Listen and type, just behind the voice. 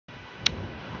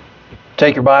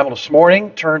Take your Bible this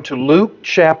morning, turn to Luke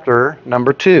chapter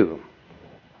number 2.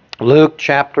 Luke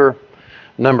chapter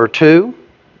number 2.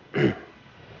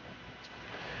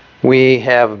 We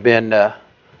have been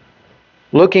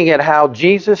looking at how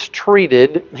Jesus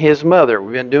treated his mother.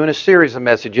 We've been doing a series of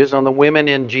messages on the women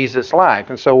in Jesus' life.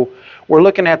 And so we're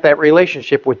looking at that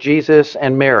relationship with Jesus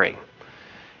and Mary.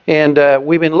 And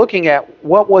we've been looking at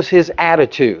what was his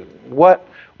attitude, what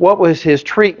was his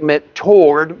treatment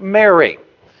toward Mary.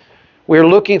 We're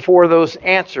looking for those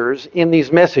answers in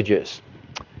these messages.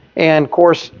 And of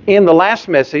course, in the last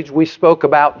message, we spoke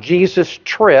about Jesus'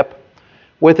 trip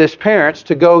with his parents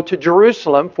to go to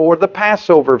Jerusalem for the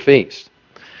Passover feast.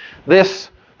 This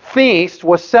feast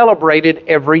was celebrated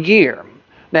every year.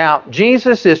 Now,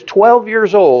 Jesus is 12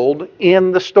 years old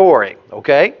in the story,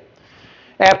 okay?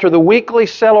 After the weekly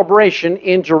celebration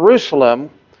in Jerusalem,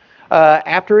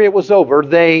 after it was over,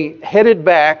 they headed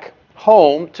back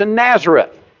home to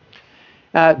Nazareth.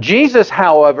 Jesus,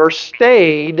 however,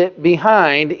 stayed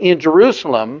behind in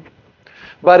Jerusalem,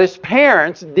 but his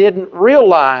parents didn't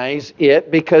realize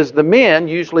it because the men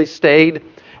usually stayed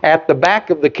at the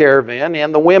back of the caravan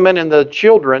and the women and the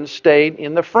children stayed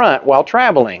in the front while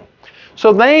traveling.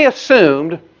 So they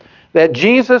assumed that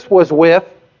Jesus was with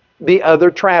the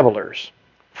other travelers,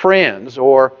 friends,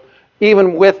 or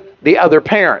even with the other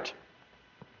parent.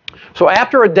 So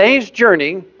after a day's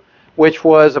journey, which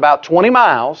was about 20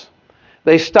 miles,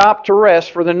 they stopped to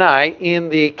rest for the night in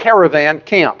the caravan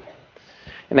camp.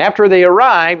 And after they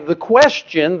arrived, the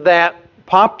question that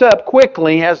popped up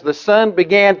quickly as the sun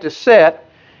began to set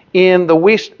in the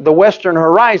western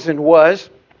horizon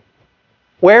was,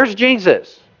 where's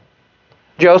Jesus?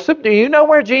 Joseph, do you know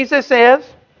where Jesus is?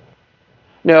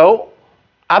 No,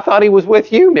 I thought he was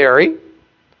with you, Mary.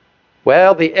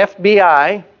 Well, the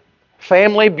FBI,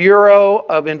 Family Bureau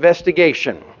of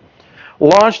Investigation,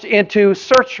 launched into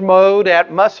search mode at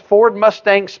Ford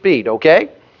Mustang speed, okay?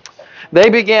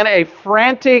 They began a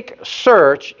frantic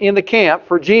search in the camp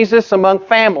for Jesus among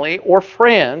family or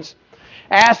friends,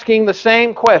 asking the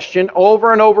same question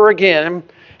over and over again.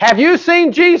 Have you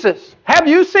seen Jesus? Have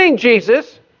you seen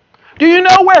Jesus? Do you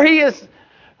know where he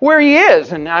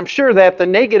is? And I'm sure that the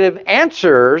negative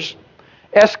answers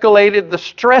escalated the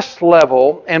stress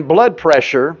level and blood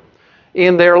pressure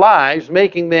in their lives,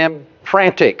 making them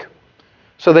frantic.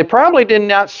 So they probably did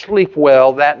not sleep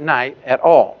well that night at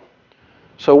all.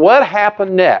 So what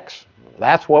happened next?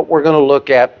 That's what we're going to look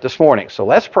at this morning. So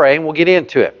let's pray and we'll get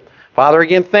into it. Father,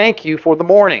 again, thank you for the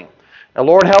morning. Now,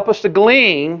 Lord, help us to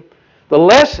glean the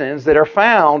lessons that are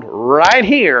found right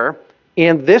here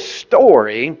in this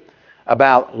story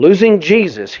about losing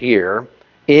Jesus here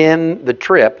in the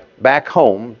trip back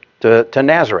home to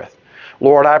Nazareth.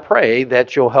 Lord, I pray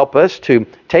that you'll help us to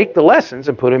take the lessons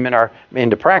and put them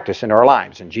into practice in our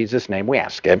lives. In Jesus' name we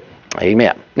ask it.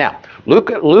 Amen. Now,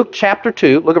 Luke chapter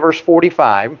 2, look at verse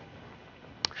 45.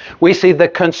 We see the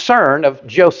concern of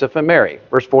Joseph and Mary.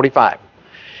 Verse 45.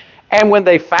 And when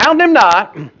they found him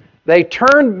not, they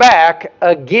turned back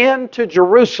again to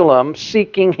Jerusalem,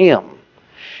 seeking him.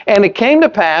 And it came to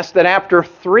pass that after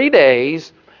 3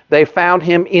 days, they found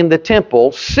him in the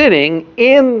temple, sitting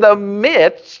in the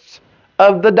midst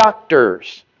of the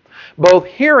doctors, both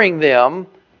hearing them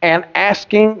and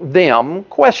asking them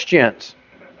questions.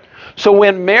 So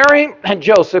when Mary and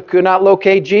Joseph could not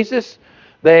locate Jesus,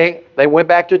 they went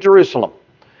back to Jerusalem.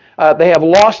 They have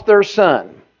lost their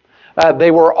son.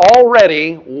 They were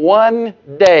already 1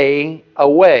 day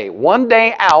away, 1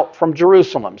 day out from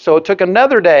Jerusalem. So it took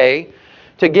another day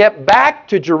to get back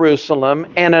to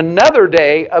Jerusalem and another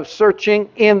day of searching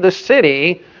in the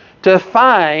city to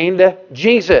find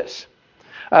Jesus.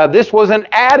 This was an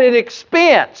added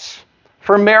expense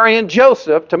for Mary and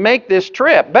Joseph to make this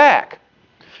trip back.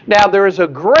 Now, there is a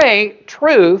great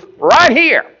truth right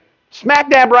here, smack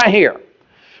dab right here.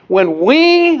 When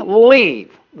we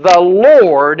leave the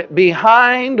Lord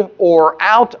behind or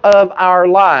out of our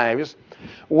lives,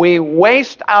 we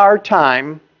waste our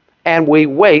time and we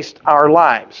waste our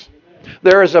lives.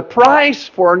 There is a price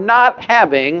for not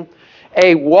having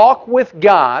a walk with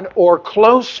God or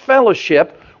close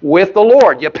fellowship with the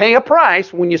Lord. You pay a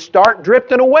price when you start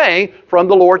drifting away from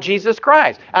the Lord Jesus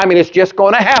Christ. I mean, it's just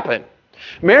going to happen.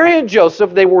 Mary and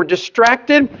Joseph, they were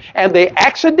distracted and they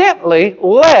accidentally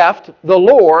left the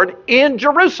Lord in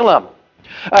Jerusalem.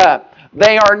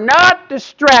 They are not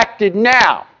distracted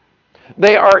now.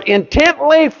 They are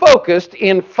intently focused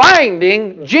in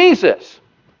finding Jesus.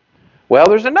 Well,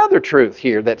 there's another truth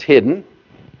here that's hidden.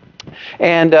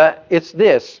 And it's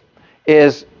this,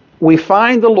 is we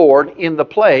find the Lord in the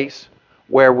place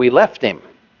where we left him.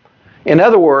 In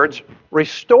other words,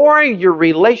 restoring your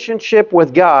relationship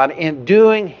with God and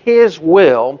doing His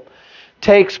will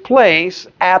takes place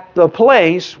at the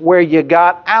place where you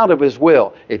got out of His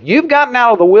will. If you've gotten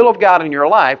out of the will of God in your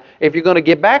life, if you're going to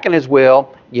get back in His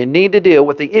will, you need to deal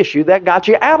with the issue that got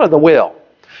you out of the will.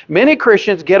 Many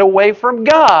Christians get away from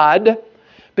God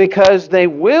because they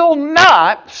will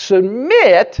not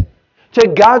submit to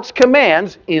God's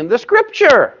commands in the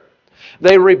Scripture.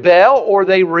 They rebel or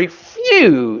they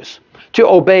refuse to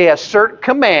obey a certain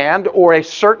command or a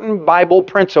certain Bible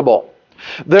principle.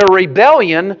 Their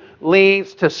rebellion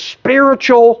leads to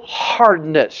spiritual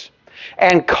hardness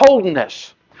and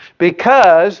coldness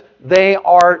because they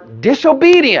are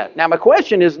disobedient. Now, my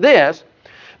question is this: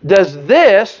 does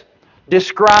this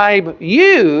describe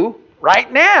you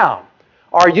right now?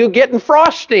 Are you getting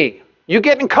frosty? You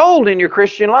getting cold in your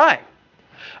Christian life?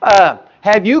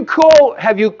 Have you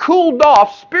cooled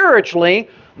off spiritually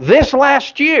this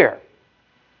last year?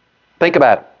 Think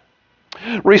about it.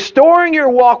 Restoring your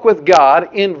walk with God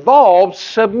involves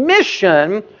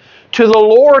submission to the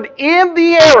Lord in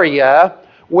the area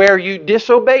where you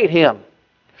disobeyed Him.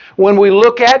 When we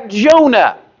look at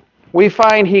Jonah, we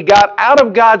find he got out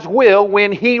of God's will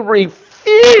when he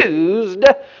refused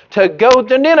to go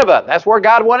to Nineveh. That's where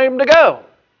God wanted him to go.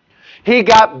 He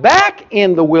got back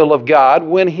in the will of God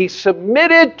when he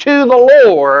submitted to the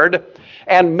Lord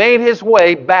and made his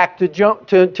way back to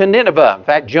Nineveh. In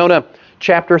fact, Jonah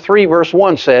chapter 3 verse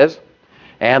 1 says,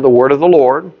 "And the word of the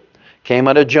Lord came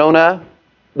unto Jonah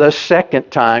the second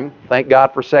time." Thank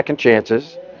God for second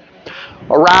chances.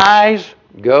 "Arise,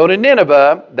 go to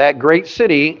Nineveh, that great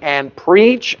city, and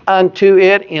preach unto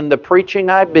it in the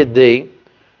preaching I bid thee."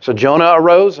 So Jonah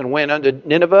arose and went unto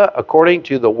Nineveh according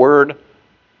to the word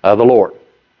of the Lord.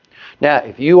 Now,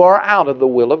 if you are out of the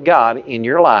will of God in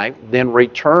your life, then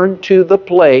return to the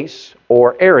place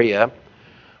or area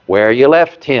where you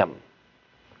left Him.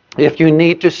 If you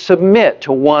need to submit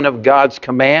to one of God's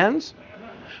commands,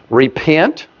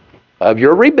 repent of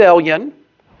your rebellion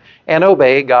and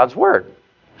obey God's word.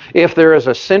 If there is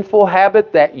a sinful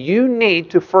habit that you need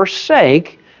to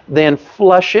forsake, then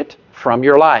flush it from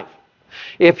your life.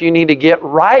 If you need to get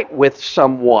right with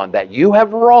someone that you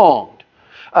have wronged,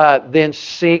 then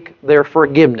seek their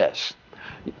forgiveness.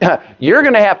 You're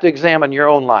going to have to examine your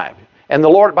own life. And the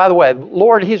Lord, by the way,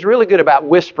 Lord, He's really good about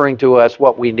whispering to us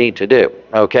what we need to do,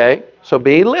 okay? So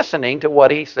be listening to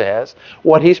what He says,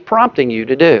 what He's prompting you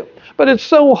to do. But it's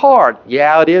so hard.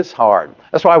 Yeah, it is hard.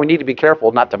 That's why we need to be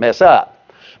careful not to mess up.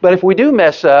 But if we do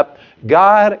mess up,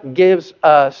 God gives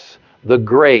us the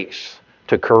grace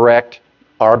to correct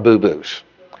our boo-boos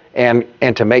and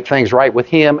to make things right with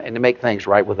Him and to make things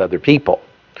right with other people.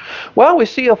 Well, we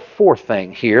see a fourth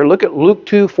thing here. Look at Luke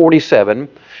 2:47.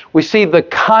 We see the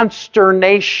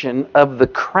consternation of the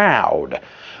crowd.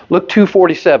 Luke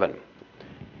 2:47.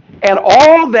 "And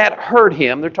all that heard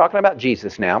Him," they're talking about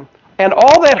Jesus now, "and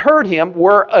all that heard Him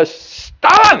were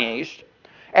astonished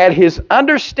at His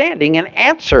understanding and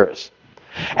answers.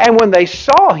 And when they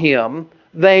saw Him,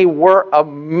 they were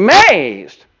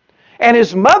amazed. And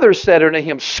His mother said unto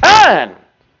Him, Son,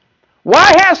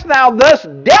 why hast thou thus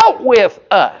dealt with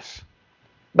us?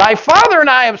 Thy father and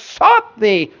I have sought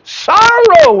thee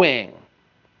sorrowing."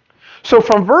 So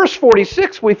from verse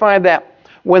 46, we find that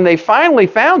when they finally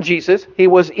found Jesus, He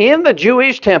was in the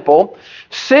Jewish temple,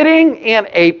 sitting in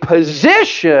a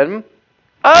position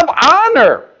of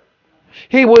honor.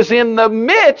 He was in the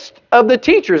midst of the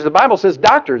teachers. The Bible says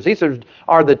doctors. These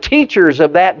are the teachers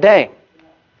of that day.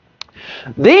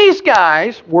 These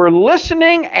guys were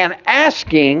listening and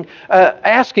asking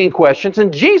questions,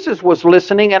 and Jesus was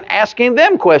listening and asking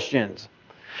them questions.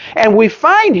 And we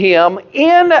find Him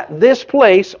in this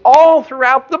place all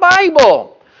throughout the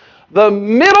Bible. The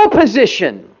middle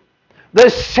position, the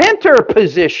center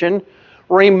position,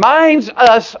 reminds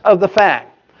us of the fact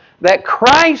that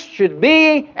Christ should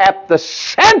be at the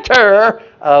center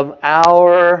of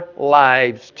our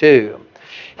lives too.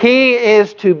 He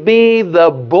is to be the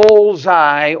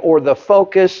bullseye or the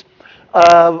focus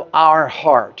of our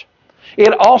heart.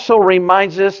 It also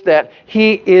reminds us that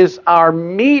He is our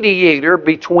mediator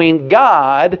between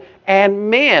God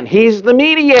and men. He's the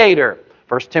mediator.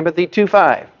 1 Timothy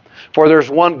 2:5. "For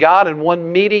there's one God and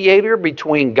one mediator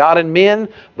between God and men,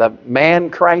 the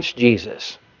man Christ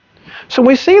Jesus." So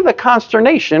we see the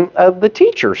consternation of the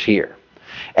teachers here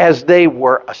as they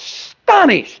were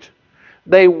astonished.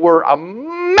 They were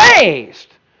amazed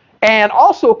and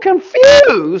also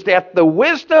confused at the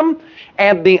wisdom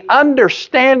and the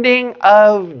understanding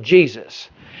of Jesus.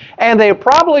 And they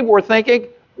probably were thinking,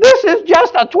 this is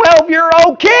just a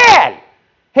 12-year-old kid,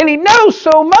 and he knows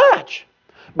so much.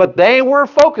 But they were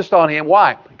focused on Him.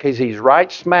 Why? because he's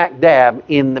right smack dab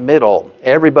in the middle.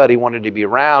 Everybody wanted to be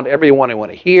around. Everyone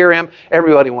wanted to hear him.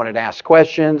 Everybody wanted to ask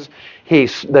questions.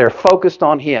 They're focused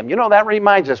on him. You know, that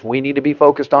reminds us we need to be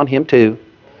focused on him too.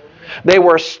 They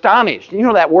were astonished. You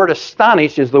know, that word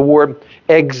astonished is the word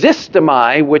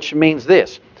existami, which means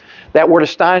this. That word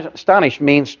astonished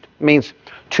means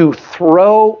to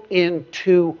throw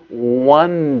into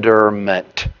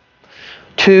wonderment,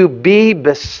 to be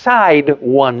beside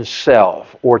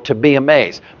oneself, or to be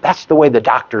amazed. That's the way the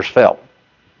doctors felt.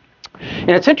 And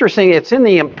it's interesting, it's in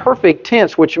the imperfect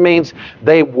tense, which means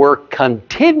they were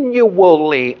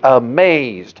continually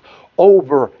amazed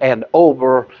over and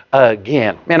over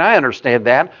again. Man, I understand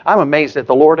that. I'm amazed at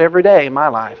the Lord every day in my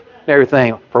life and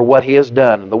everything for what he has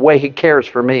done and the way he cares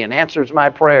for me and answers my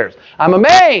prayers. I'm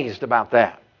amazed about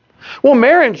that. Well,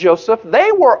 Mary and Joseph,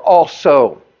 they were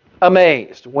also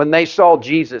amazed when they saw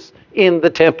Jesus in the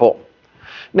temple.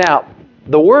 Now,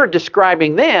 the word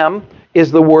describing them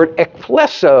is the word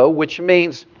ekplesso, which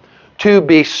means to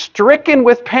be stricken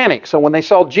with panic. So when they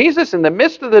saw Jesus in the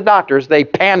midst of the doctors, they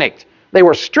panicked. They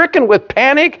were stricken with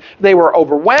panic. They were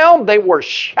overwhelmed. They were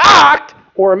shocked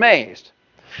or amazed.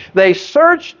 They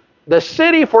searched the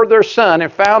city for their son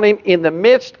and found him in the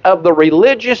midst of the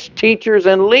religious teachers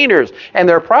and leaders. And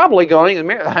they're probably going,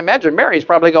 I imagine Mary's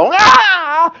probably going,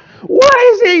 what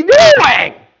is he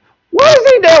doing? What is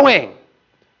he doing?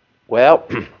 Well,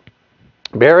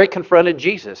 Mary confronted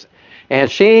Jesus,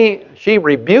 and she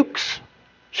rebukes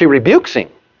him.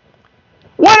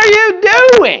 What are you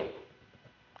doing?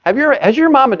 Has your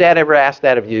mom and dad ever asked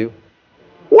that of you?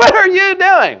 What are you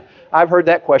doing? I've heard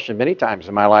that question many times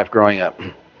in my life growing up.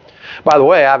 By the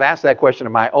way, I've asked that question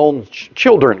of my own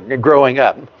children growing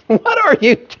up. What are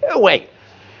you doing?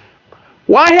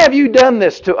 Why have you done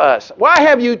this to us? Why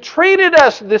have you treated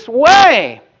us this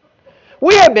way?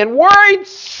 We have been worried,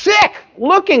 sick,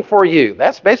 looking for you.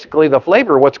 That's basically the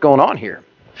flavor of what's going on here.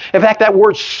 In fact, that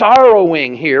word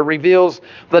sorrowing here reveals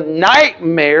the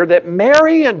nightmare that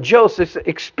Mary and Joseph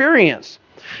experienced.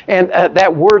 And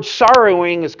that word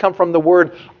sorrowing has come from the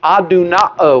word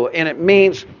adunao, and it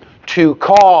means to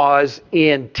cause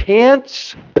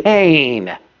intense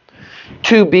pain,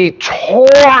 to be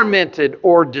tormented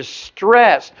or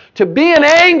distressed, to be in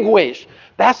anguish.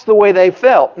 That's the way they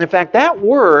felt. In fact, that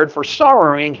word for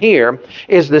sorrowing here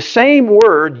is the same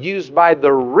word used by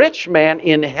the rich man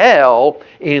in hell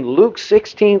in Luke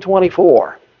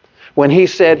 16:24, when he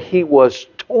said he was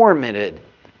tormented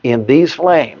in these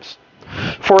flames.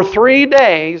 For 3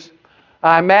 days,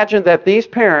 I imagine that these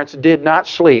parents did not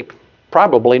sleep,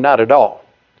 probably not at all.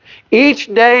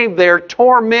 Each day their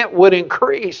torment would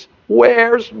increase.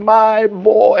 Where's my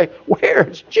boy?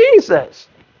 Where's Jesus?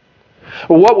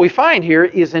 What we find here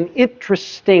is an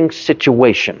interesting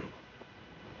situation.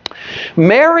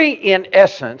 Mary, in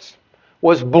essence,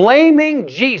 was blaming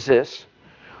Jesus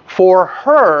for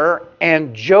her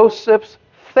and Joseph's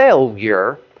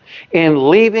failure in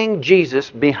leaving Jesus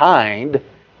behind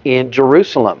in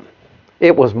Jerusalem.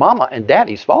 It was Mama and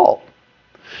Daddy's fault.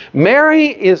 Mary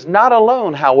is not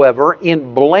alone, however,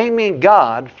 in blaming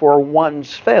God for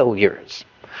one's failures.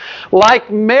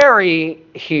 Like Mary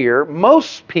here,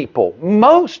 most people,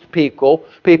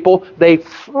 they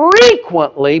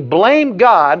frequently blame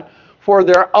God for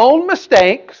their own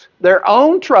mistakes, their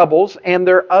own troubles, and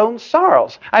their own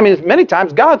sorrows. I mean, many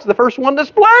times God's the first one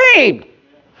that's blamed.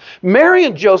 Mary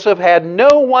and Joseph had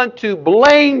no one to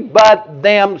blame but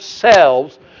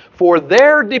themselves for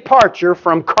their departure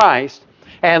from Christ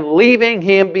and leaving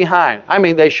him behind. I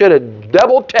mean, they should have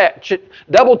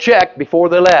double-checked before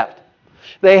they left.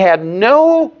 They had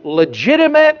no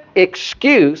legitimate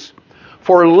excuse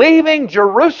for leaving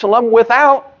Jerusalem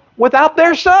without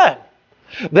their son.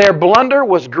 Their blunder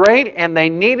was great, and they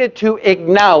needed to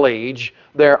acknowledge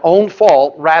their own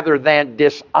fault rather than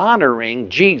dishonoring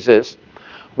Jesus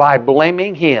by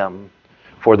blaming him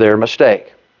for their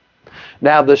mistake.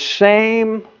 Now, the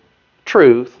same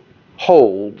truth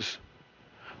holds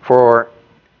for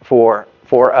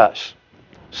us.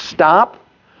 Stop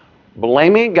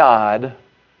blaming God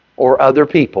or other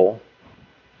people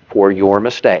for your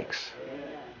mistakes.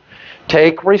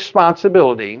 Take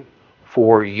responsibility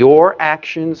for your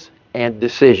actions and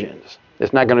decisions.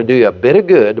 It's not going to do you a bit of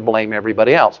good to blame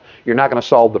everybody else. You're not going to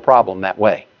solve the problem that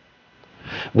way.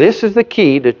 This is the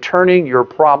key to turning your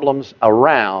problems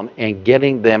around and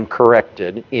getting them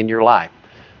corrected in your life.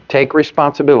 Take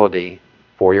responsibility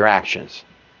for your actions.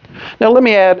 Now let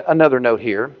me add another note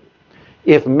here.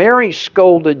 If Mary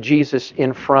scolded Jesus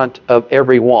in front of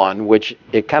everyone, which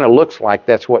it kind of looks like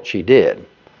that's what she did,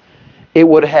 it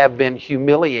would have been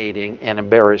humiliating and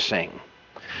embarrassing.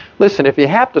 Listen, if you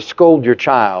have to scold your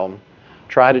child,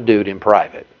 try to do it in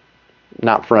private.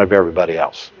 not in front of everybody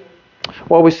else.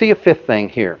 Well, we see a fifth thing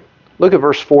here. Look at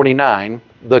verse 49,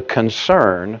 the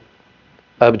concern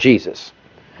of Jesus.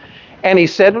 And he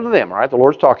said unto them, all right, the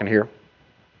Lord's talking here.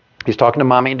 He's talking to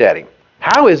mommy and daddy.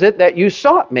 How is it that you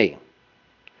sought me?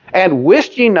 And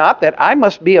wist ye not that I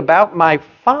must be about my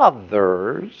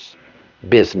Father's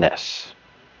business?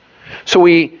 So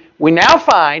we now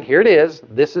find, here it is,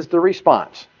 this is the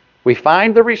response. We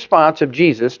find the response of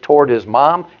Jesus toward his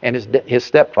mom and his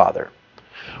stepfather.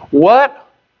 What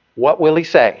will he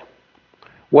say?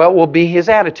 What will be his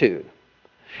attitude?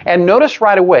 And notice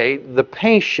right away the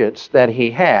patience that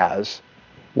he has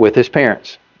with his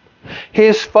parents.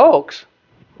 His folks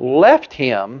left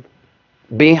him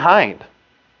behind.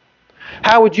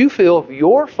 How would you feel if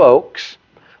your folks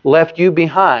left you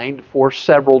behind for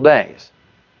several days?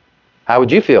 How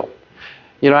would you feel?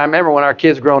 You know, I remember when our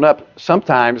kids growing up,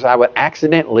 sometimes I would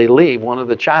accidentally leave one of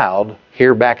the child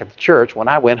here back at the church when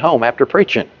I went home after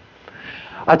preaching.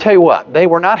 I'll tell you what, they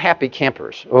were not happy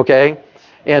campers, okay?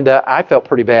 And I felt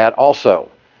pretty bad also.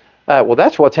 Well,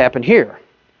 that's what's happened here.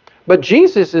 But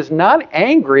Jesus is not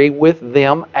angry with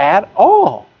them at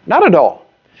all. Not at all.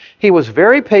 He was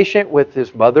very patient with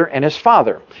his mother and his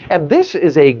father. And this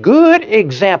is a good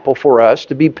example for us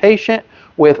to be patient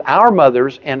with our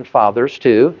mothers and fathers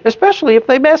too, especially if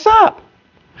they mess up.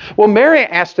 Well, Mary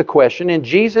asked a question and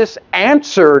Jesus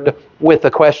answered with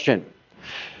a question.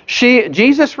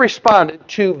 Jesus responded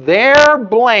to their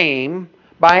blame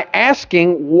by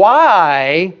asking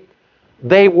why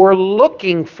they were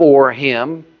looking for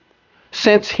him,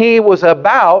 since he was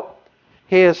about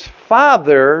his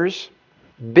Father's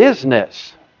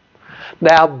business.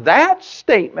 Now that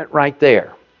statement right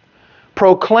there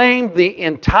proclaimed the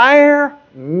entire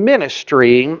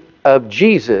ministry of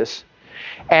Jesus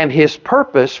and his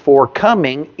purpose for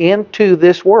coming into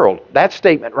this world. That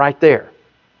statement right there.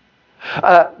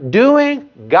 Doing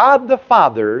God the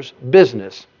Father's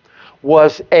business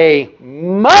was a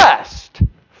must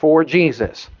for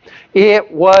Jesus.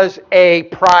 It was a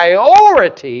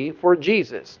priority for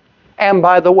Jesus. And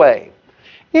by the way,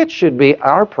 it should be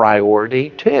our priority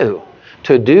too,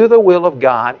 to do the will of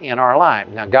God in our life.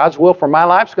 Now, God's will for my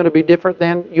life is going to be different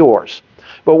than yours.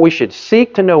 But we should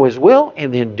seek to know his will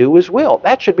and then do his will.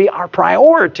 That should be our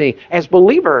priority as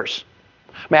believers.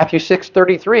 Matthew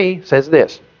 6:33 says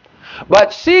this,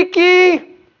 but seek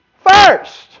ye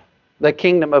first the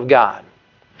kingdom of God,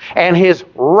 and his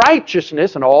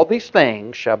righteousness, and all these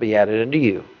things shall be added unto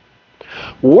you.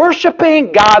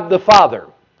 Worshiping God the Father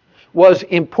was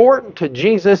important to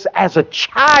Jesus as a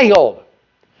child.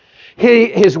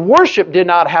 His worship did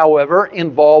not, however,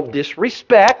 involve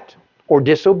disrespect or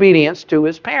disobedience to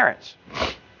his parents.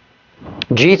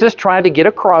 Jesus tried to get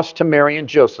across to Mary and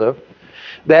Joseph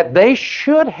that they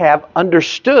should have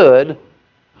understood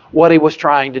what he was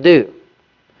trying to do.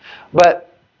 But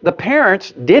the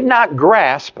parents did not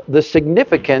grasp the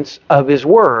significance of his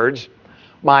words,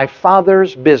 my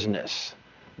Father's business.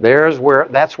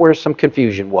 That's where some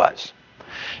confusion was.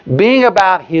 Being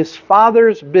about his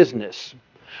Father's business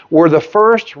were the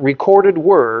first recorded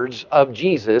words of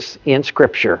Jesus in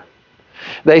Scripture.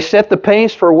 They set the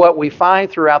pace for what we find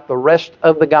throughout the rest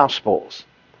of the Gospels.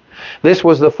 This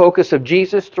was the focus of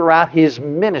Jesus throughout his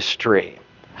ministry.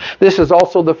 This is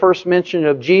also the first mention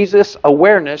of Jesus'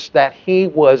 awareness that he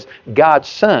was God's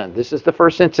Son. This is the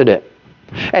first incident.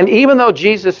 And even though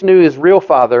Jesus knew his real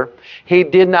father, he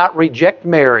did not reject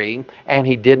Mary and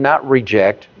he did not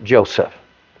reject Joseph.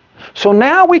 So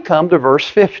now we come to verse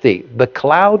 50, the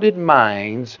clouded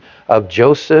minds of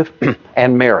Joseph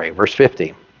and Mary. Verse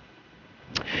 50.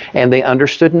 And they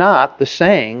understood not the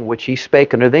saying which he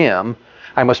spake unto them,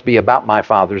 I must be about my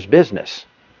Father's business.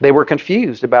 They were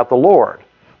confused about the Lord,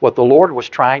 what the Lord was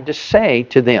trying to say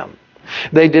to them.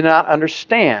 They did not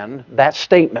understand that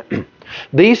statement.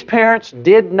 These parents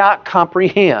did not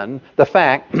comprehend the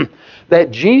fact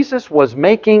that Jesus was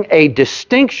making a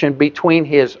distinction between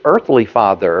his earthly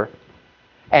father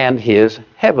and his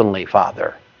heavenly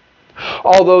Father.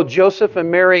 Although Joseph and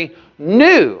Mary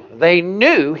they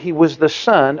knew he was the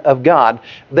Son of God,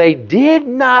 they did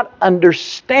not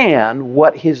understand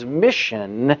what his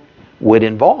mission would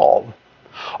involve.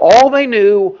 All they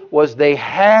knew was they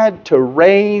had to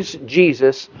raise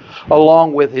Jesus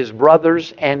along with his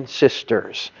brothers and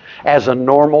sisters as a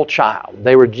normal child.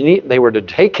 They were to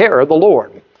take care of the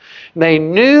Lord. They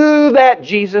knew that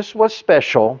Jesus was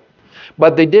special,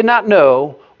 but they did not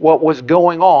know what was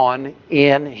going on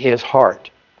in his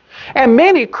heart. And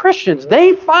many Christians,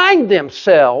 they find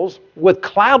themselves with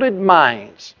clouded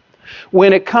minds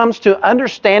when it comes to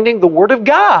understanding the Word of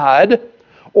God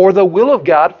or the will of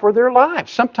God for their lives.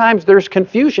 Sometimes there's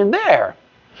confusion there.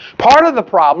 Part of the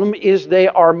problem is they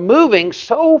are moving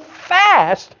so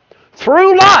fast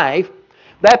through life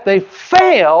that they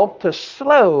fail to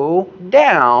slow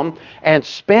down and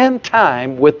spend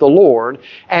time with the Lord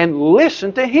and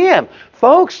listen to Him.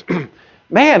 Folks,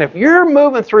 man, if you're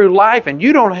moving through life and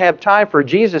you don't have time for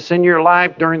Jesus in your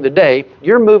life during the day,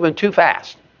 you're moving too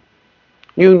fast.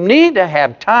 You need to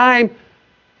have time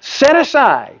set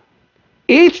aside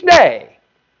each day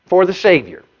for the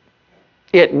Savior.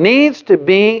 It needs to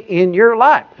be in your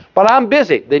life. But I'm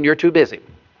busy. Then you're too busy.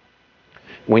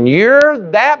 When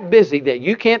you're that busy that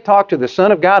you can't talk to the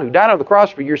Son of God who died on the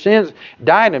cross for your sins,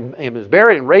 died and was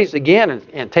buried and raised again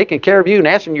and taking care of you and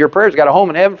answering your prayers, got a home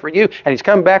in heaven for you, and He's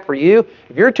coming back for you,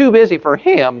 if you're too busy for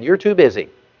Him, you're too busy.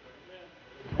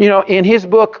 You know, in his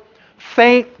book,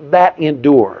 Faith That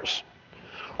Endures,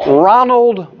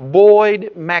 Ronald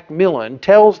Boyd Macmillan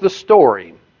tells the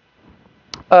story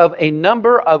of a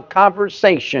number of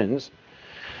conversations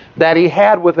that he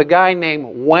had with a guy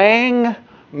named Wang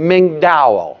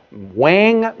McDowell.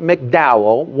 Wang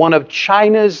McDowell, one of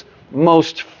China's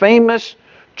most famous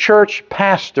church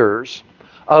pastors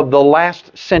of the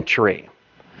last century.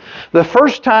 The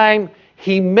first time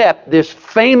he met this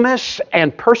famous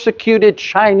and persecuted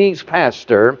Chinese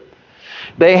pastor,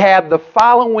 they had the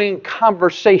following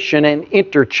conversation and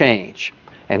interchange.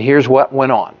 And here's what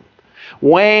went on.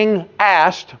 Wang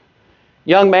asked,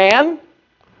 "Young man,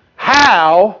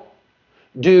 how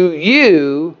do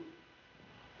you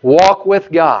walk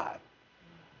with God?"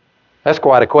 That's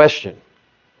quite a question.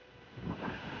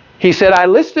 He said, I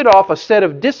listed off a set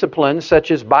of disciplines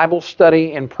such as Bible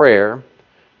study and prayer,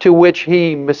 to which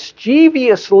he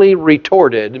mischievously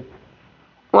retorted,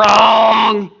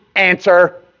 "Wrong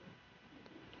answer.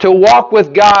 To walk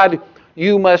with God,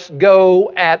 you must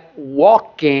go at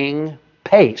walking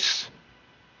pace."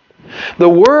 The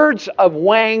words of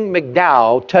Wang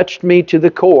McDowell touched me to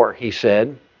the core, he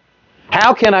said.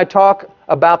 How can I talk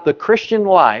about the Christian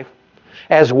life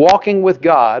as walking with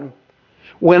God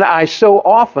when I so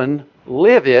often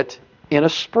live it in a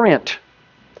sprint?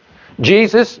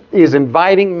 Jesus is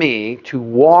inviting me to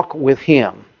walk with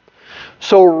Him.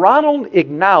 So Ronald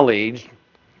acknowledged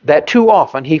that too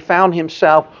often he found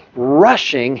himself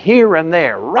rushing here and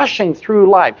there, rushing through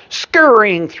life,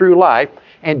 scurrying through life,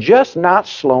 and just not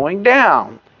slowing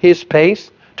down his pace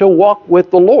to walk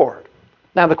with the Lord.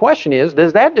 Now the question is,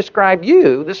 does that describe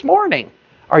you this morning?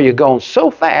 Are you going so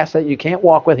fast that you can't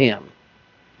walk with Him?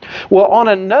 Well, on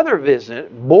another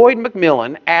visit, Boyd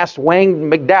Macmillan asked Wang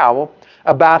McDowell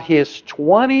about his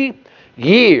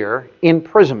 20-year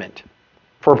imprisonment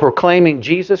for proclaiming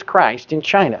Jesus Christ in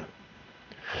China.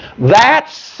 That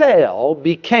cell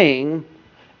became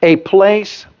a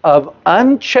place of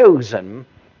unchosen,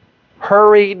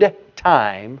 hurried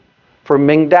time for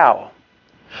McDowell.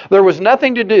 There was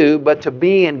nothing to do but to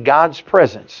be in God's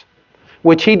presence,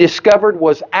 which he discovered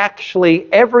was actually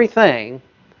everything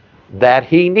that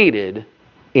he needed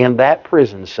in that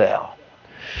prison cell.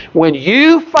 When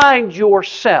you find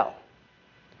yourself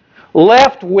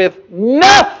left with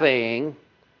nothing,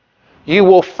 you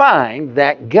will find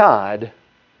that God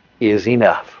is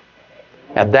enough.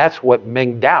 And that's what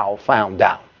McDowell found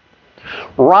out.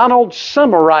 Ronald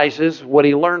summarizes what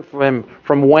he learned from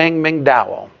Wang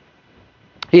McDowell.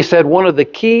 He said one of the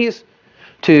keys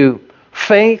to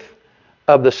faith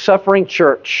of the suffering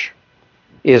church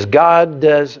is God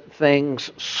does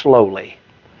things slowly.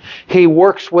 He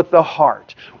works with the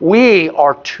heart. We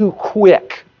are too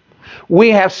quick. We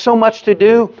have so much to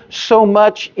do, so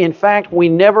much, in fact, we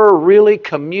never really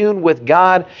commune with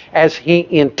God as He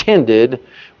intended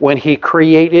when He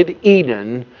created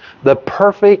Eden, the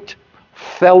perfect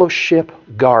fellowship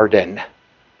garden.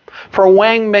 For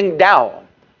Wang McDowell,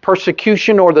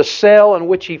 persecution, or the cell in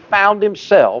which he found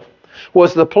himself,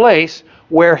 was the place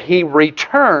where he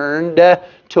returned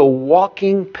to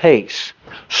walking pace,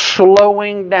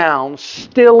 slowing down,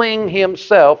 stilling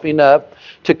himself enough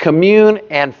to commune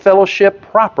and fellowship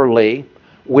properly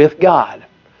with God.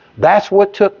 That's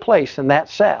what took place in that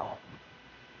cell.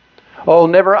 Oh,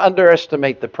 never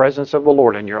underestimate the presence of the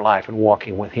Lord in your life and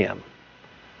walking with Him.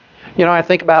 You know, I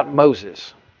think about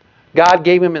Moses. God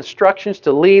gave him instructions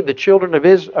to lead the children of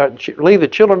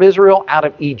Israel out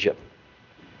of Egypt.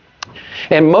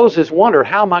 And Moses wondered,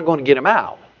 how am I going to get them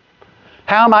out?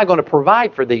 How am I going to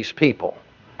provide for these people?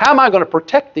 How am I going to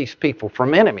protect these people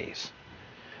from enemies?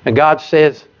 And God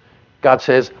says,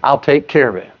 I'll take care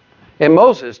of it. And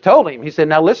Moses told him, he said,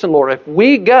 now listen, Lord, if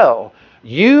we go,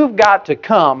 you've got to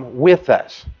come with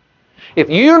us. If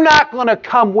you're not going to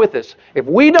come with us, if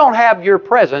we don't have your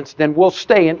presence, then we'll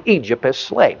stay in Egypt as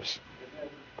slaves.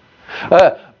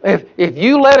 If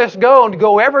you let us go and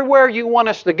go everywhere you want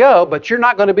us to go, but you're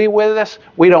not going to be with us,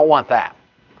 we don't want that.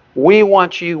 We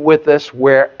want you with us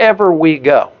wherever we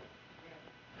go.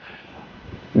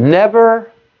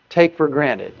 Never take for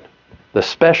granted the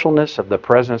specialness of the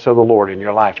presence of the Lord in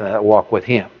your life and that walk with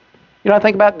Him. I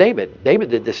think about David. David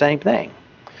did the same thing.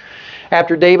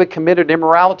 After David committed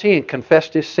immorality and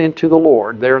confessed his sin to the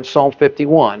Lord, there in Psalm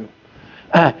 51,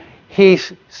 he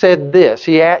said this.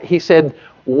 He said,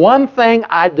 "One thing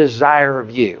I desire of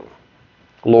you,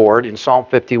 Lord," in Psalm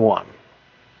 51.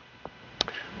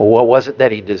 Well, what was it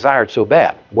that he desired so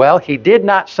bad? Well, he did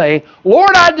not say,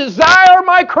 "Lord, I desire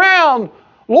my crown.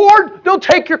 Lord, don't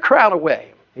take your crown away."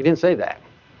 He didn't say that.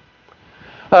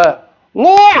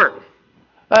 "Lord,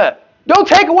 don't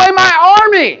take away my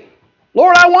army.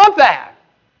 Lord, I want that."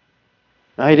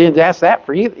 No, he didn't ask that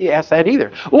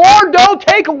either. "Lord, don't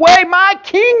take away my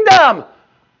kingdom.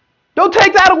 Don't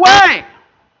take that away."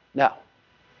 No.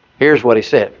 Here's what he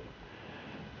said.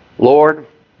 "Lord,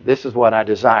 this is what I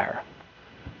desire.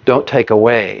 Don't take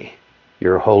away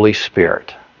your Holy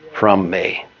Spirit from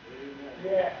me."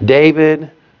 David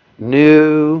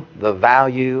knew the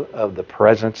value of the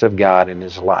presence of God in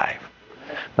his life.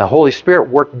 The Holy Spirit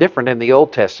worked different in the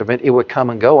Old Testament. It would come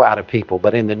and go out of people.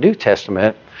 But in the New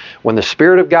Testament, when the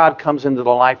Spirit of God comes into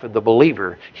the life of the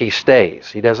believer, He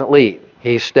stays. He doesn't leave.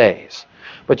 He stays.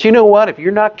 But you know what? If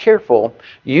you're not careful,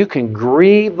 you can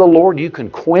grieve the Lord. You can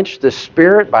quench the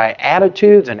Spirit by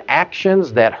attitudes and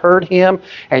actions that hurt Him.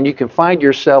 And you can find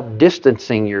yourself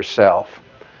distancing yourself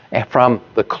from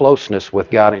the closeness with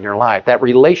God in your life. That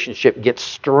relationship gets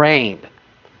strained.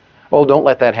 Oh, don't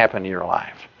let that happen in your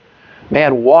life.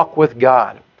 Man, walk with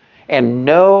God and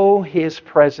know His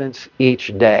presence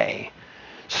each day.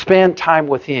 Spend time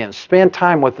with Him. Spend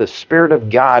time with the Spirit of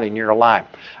God in your life.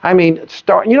 I mean,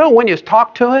 when you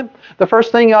talk to Him, the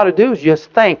first thing you ought to do is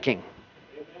just thank Him.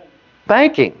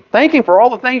 Thank Him. Thank Him for all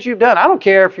the things you've done. I don't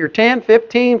care if you're 10,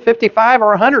 15, 55, or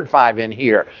 105 in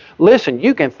here. Listen,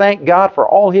 you can thank God for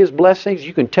all His blessings.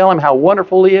 You can tell Him how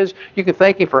wonderful He is. You can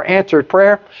thank Him for answered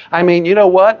prayer. I mean, you know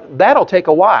what? That'll take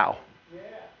a while.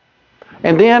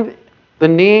 And then the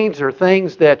needs or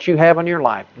things that you have in your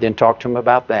life, then talk to Him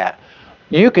about that.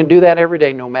 You can do that every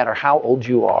day no matter how old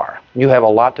you are. You have a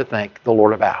lot to thank the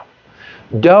Lord about.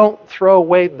 Don't throw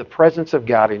away the presence of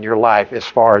God in your life as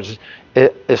far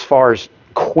as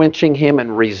quenching Him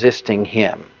and resisting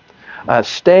Him.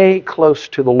 Stay close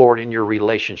to the Lord in your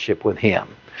relationship with Him.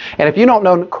 And if you don't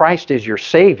know Christ as your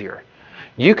Savior,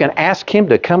 you can ask Him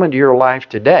to come into your life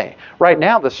today. Right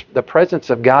now, the presence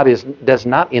of God does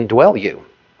not indwell you.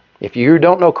 If you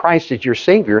don't know Christ as your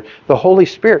Savior, the Holy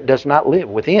Spirit does not live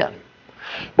within.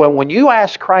 But when you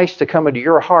ask Christ to come into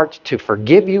your heart to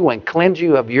forgive you and cleanse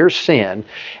you of your sin,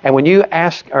 and when you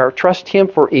ask or trust Him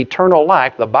for eternal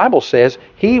life, the Bible says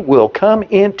He will come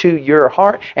into your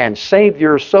heart and save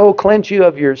your soul, cleanse you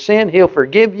of your sin. He'll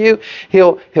forgive you.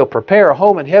 He'll prepare a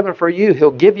home in heaven for you.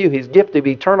 He'll give you His gift of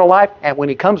eternal life. And when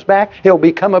He comes back, He'll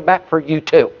be coming back for you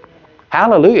too.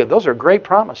 Hallelujah. Those are great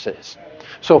promises.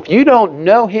 So if you don't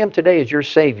know Him today as your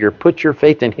Savior, put your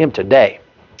faith in Him today.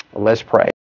 Let's pray.